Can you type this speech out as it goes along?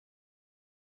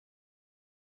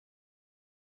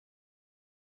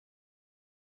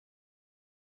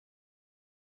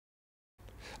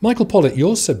Michael Pollitt,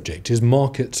 your subject is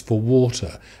markets for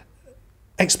water.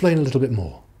 Explain a little bit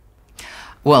more.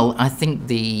 Well, I think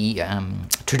the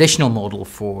traditional model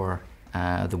for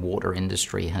the water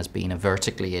industry has been a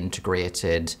vertically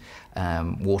integrated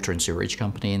water and sewerage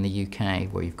company in the UK,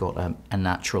 where you've got a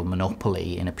natural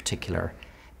monopoly in a particular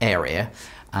area,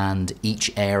 and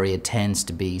each area tends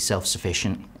to be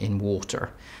self-sufficient in water.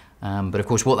 But of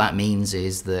course what that means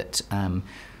is that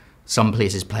some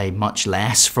places pay much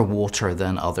less for water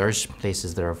than others.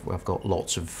 Places that have got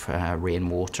lots of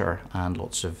rainwater and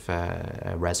lots of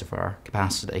reservoir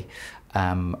capacity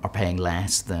are paying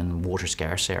less than water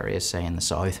scarce areas, say in the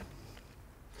south.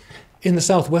 In the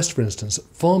southwest, for instance,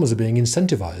 farmers are being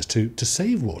incentivised to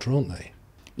save water, aren't they?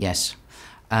 Yes.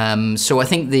 So I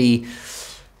think the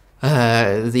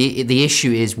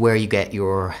issue is where you get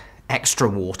your extra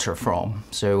water from.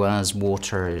 So as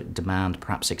water demand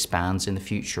perhaps expands in the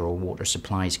future, or water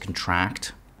supplies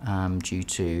contract due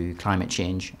to climate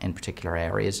change in particular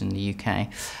areas in the UK,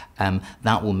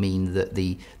 that will mean that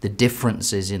the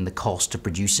differences in the cost of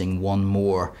producing one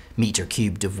more metre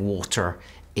cubed of water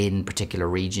in particular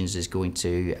regions is going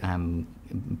to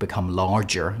become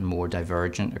larger and more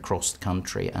divergent across the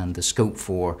country, and the scope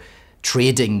for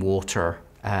trading water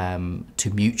to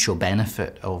mutual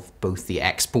benefit of both the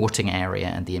exporting area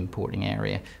and the importing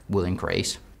area will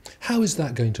increase. How is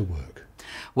that going to work?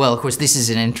 Well, of course, this is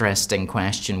an interesting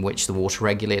question which the water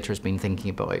regulator has been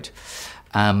thinking about.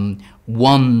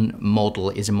 One model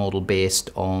is a model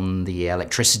based on the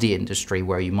electricity industry,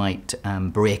 where you might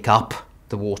break up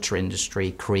the water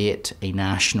industry, create a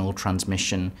national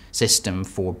transmission system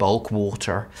for bulk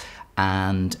water,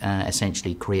 and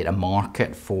essentially create a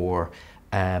market for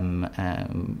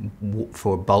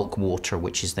bulk water,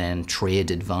 which is then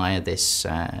traded via this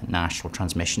national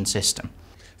transmission system.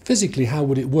 Physically, how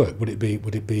would it work? Would it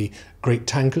be great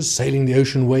tankers sailing the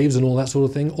ocean waves and all that sort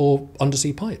of thing, or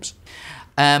undersea pipes?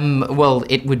 Well,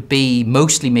 it would be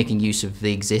mostly making use of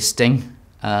the existing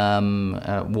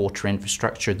water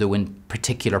infrastructure, though in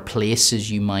particular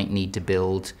places you might need to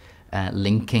build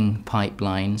linking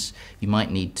pipelines. You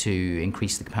might need to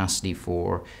increase the capacity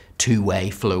for two-way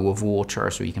flow of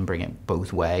water, so you can bring it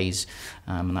both ways,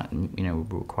 and that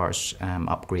requires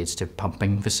upgrades to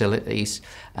pumping facilities.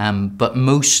 But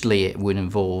mostly it would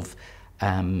involve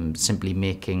simply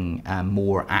making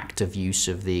more active use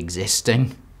of the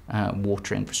existing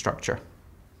water infrastructure.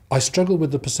 I struggle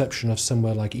with the perception of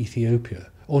somewhere like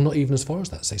Ethiopia, or not even as far as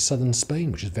that, say southern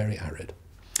Spain, which is very arid.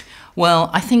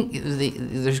 Well, I think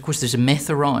there's a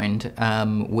myth around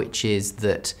which is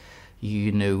that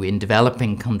in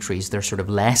developing countries they're sort of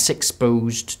less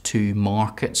exposed to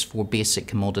markets for basic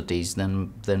commodities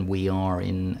than we are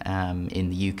in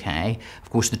the UK. Of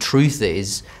course, the truth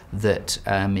is that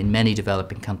in many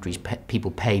developing countries people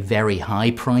pay very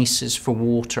high prices for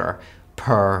water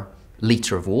per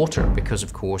litre of water, because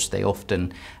of course they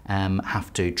often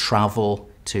have to travel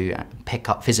to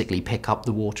physically pick up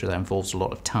the water. That involves a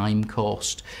lot of time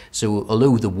cost. So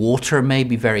although the water may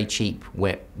be very cheap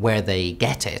where they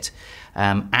get it,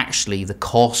 actually the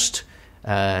cost,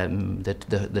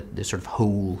 the sort of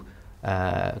whole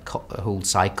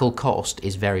cycle cost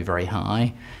is very, very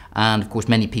high. And of course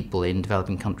many people in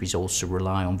developing countries also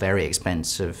rely on very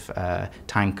expensive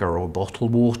tanker or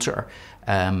bottled water,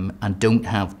 and don't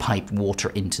have piped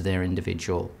water into their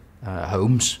individual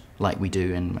homes like we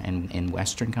do in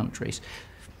Western countries.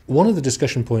 One of the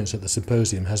discussion points at the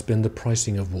symposium has been the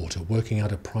pricing of water, working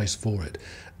out a price for it.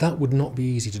 That would not be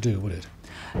easy to do, would it?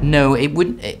 No, it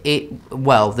wouldn't.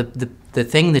 Well, the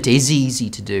thing that is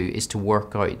easy to do is to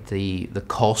work out the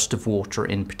cost of water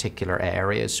in particular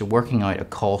areas. So working out a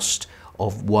cost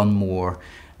of one more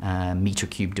metre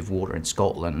cubed of water in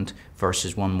Scotland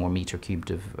versus one more metre cubed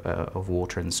of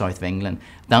water in the south of England,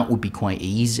 that would be quite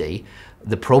easy.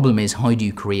 The problem is, how do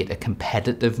you create a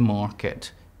competitive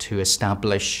market to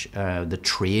establish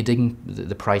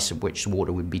the price at which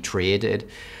water would be traded?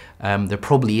 There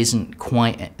probably isn't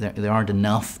quite, there aren't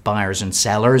enough buyers and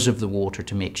sellers of the water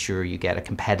to make sure you get a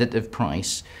competitive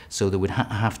price, so there would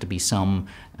have to be some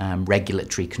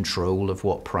regulatory control of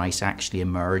what price actually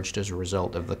emerged as a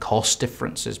result of the cost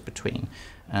differences between,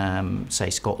 say,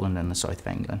 Scotland and the south of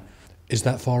England. Is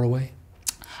that far away?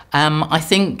 I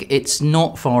think it's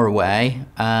not far away.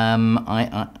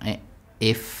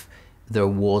 If there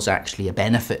was actually a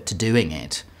benefit to doing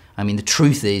it. I mean, the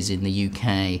truth is in the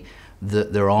UK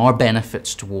that there are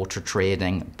benefits to water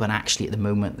trading, but actually at the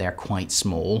moment they're quite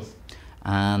small.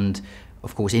 And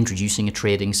of course, introducing a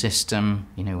trading system,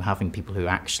 having people who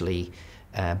actually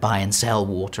buy and sell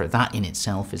water, that in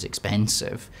itself is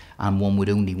expensive, and one would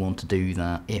only want to do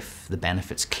that if the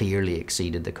benefits clearly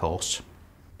exceeded the cost.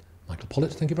 Michael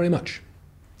Pollitt, thank you very much.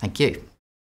 Thank you.